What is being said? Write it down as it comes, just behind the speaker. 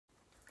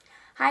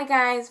Hi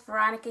guys,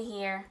 Veronica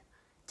here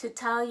to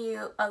tell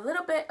you a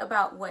little bit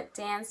about what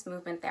dance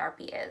movement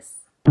therapy is.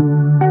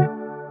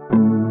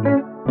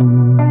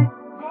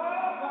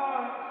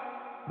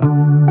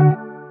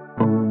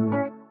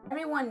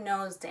 Everyone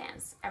knows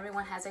dance.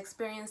 Everyone has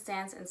experienced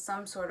dance in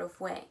some sort of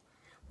way.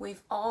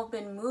 We've all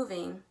been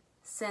moving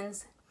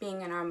since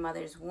being in our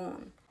mother's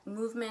womb.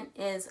 Movement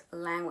is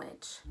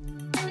language.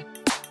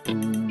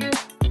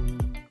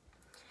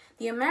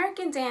 The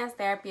American Dance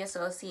Therapy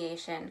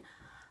Association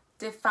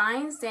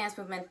defines dance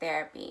movement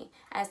therapy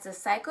as the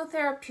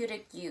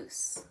psychotherapeutic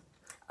use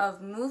of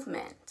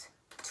movement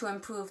to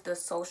improve the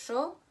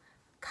social,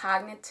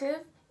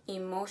 cognitive,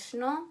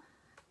 emotional,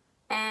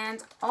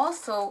 and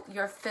also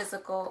your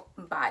physical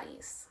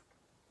bodies.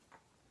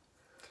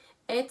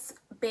 It's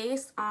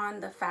based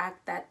on the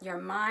fact that your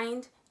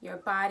mind, your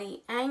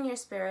body, and your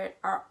spirit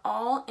are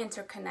all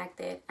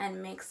interconnected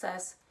and makes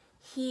us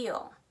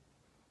heal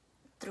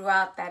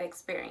throughout that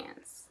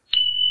experience.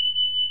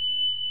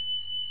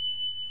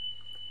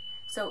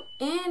 So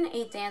in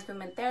a dance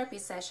movement therapy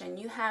session,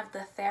 you have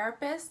the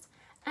therapist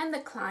and the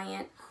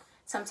client,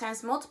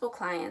 sometimes multiple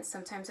clients,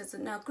 sometimes it's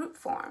in a group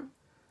form.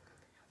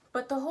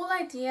 But the whole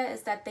idea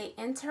is that they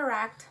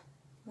interact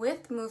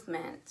with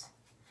movement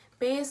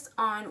based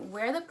on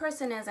where the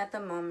person is at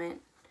the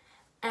moment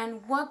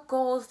and what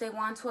goals they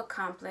want to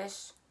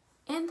accomplish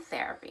in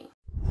therapy.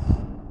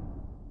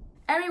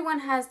 Everyone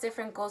has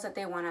different goals that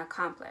they want to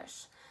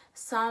accomplish.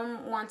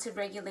 Some want to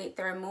regulate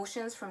their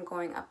emotions from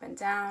going up and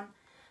down.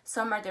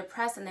 Some are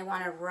depressed and they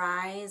want to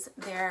rise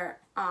they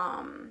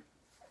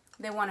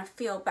want to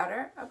feel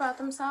better about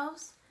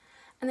themselves.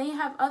 And then you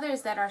have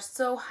others that are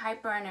so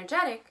hyper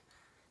energetic,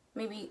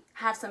 maybe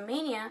have some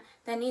mania,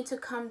 that need to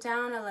come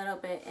down a little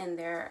bit in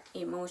their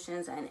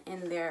emotions and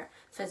in their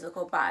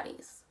physical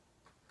bodies.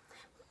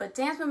 But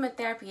dance movement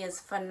therapy is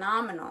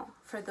phenomenal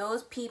for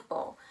those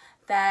people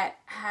that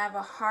have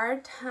a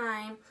hard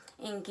time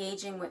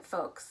engaging with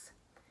folks.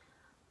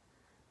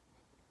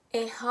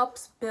 It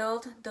helps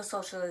build the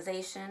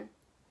socialization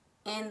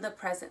in the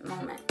present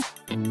moment.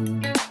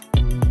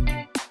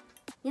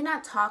 You're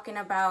not talking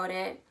about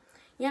it.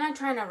 You're not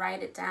trying to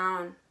write it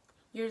down.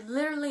 You're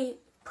literally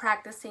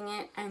practicing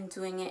it and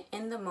doing it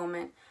in the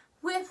moment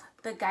with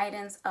the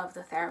guidance of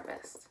the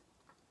therapist.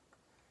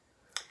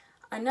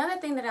 Another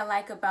thing that I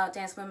like about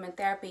dance movement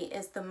therapy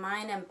is the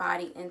mind and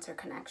body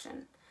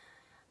interconnection.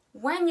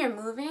 When you're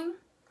moving,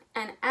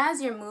 and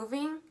as you're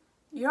moving,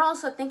 you're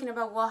also thinking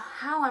about, well,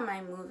 how am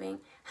I moving?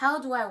 How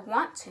do I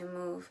want to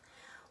move?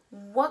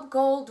 What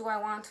goal do I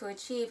want to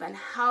achieve? And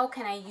how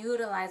can I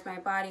utilize my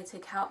body to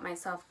help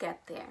myself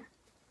get there?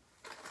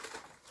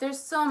 There's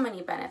so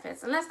many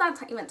benefits. And let's not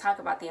even talk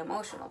about the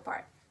emotional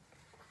part.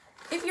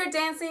 If you're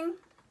dancing,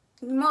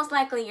 most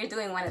likely you're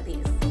doing one of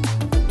these.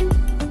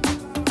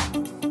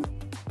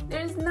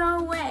 There's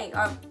no way,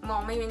 or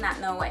well, maybe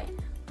not no way,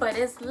 but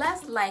it's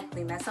less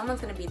likely that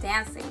someone's going to be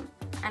dancing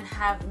and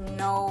have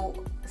no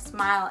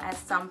smile at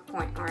some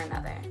point or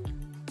another.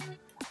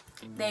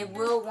 They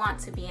will want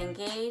to be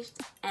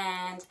engaged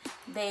and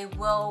they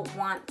will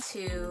want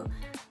to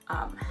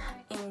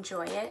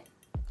enjoy it,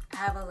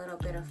 have a little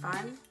bit of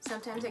fun.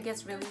 Sometimes it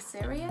gets really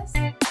serious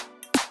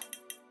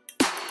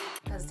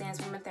because dance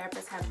movement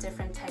therapists have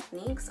different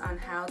techniques on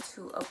how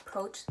to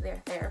approach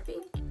their therapy.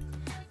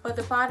 But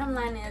the bottom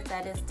line is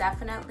that it's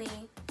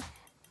definitely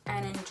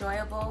an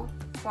enjoyable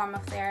form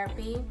of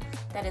therapy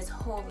that is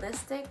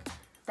holistic,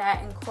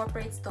 that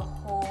incorporates the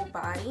whole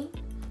body,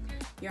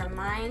 your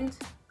mind,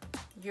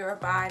 your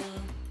body,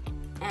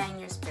 and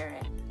your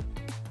spirit.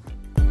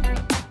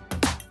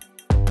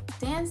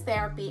 Dance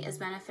therapy is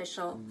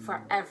beneficial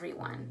for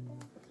everyone.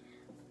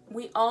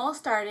 We all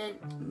started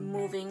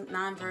moving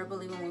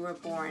non-verbally when we were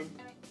born,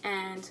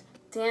 and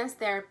dance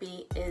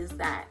therapy is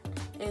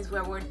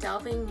where we're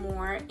delving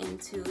more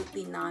into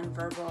the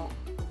non-verbal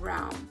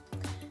realm.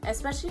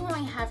 Especially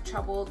when we have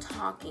trouble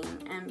talking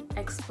and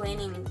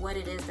explaining what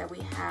it is that we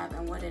have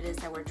and what it is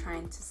that we're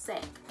trying to say.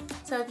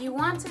 So if you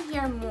want to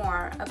hear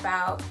more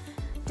about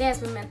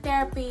dance movement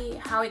therapy,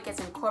 how it gets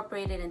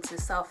incorporated into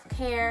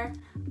self-care,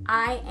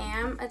 I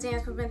am a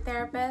dance movement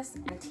therapist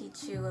and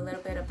teach you a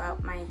little bit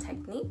about my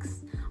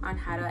techniques on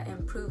how to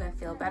improve and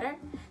feel better.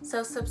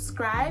 So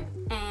subscribe,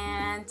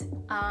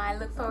 and I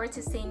look forward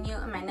to seeing you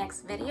in my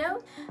next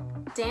video,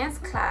 dance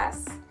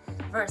class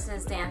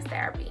versus dance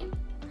therapy.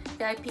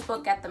 I feel like people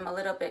get them a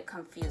little bit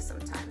confused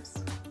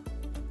sometimes.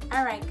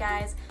 Alright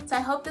guys, so I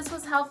hope this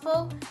was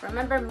helpful.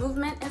 Remember,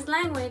 movement is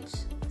language,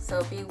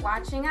 so be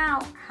watching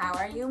out. How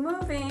are you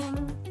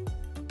moving?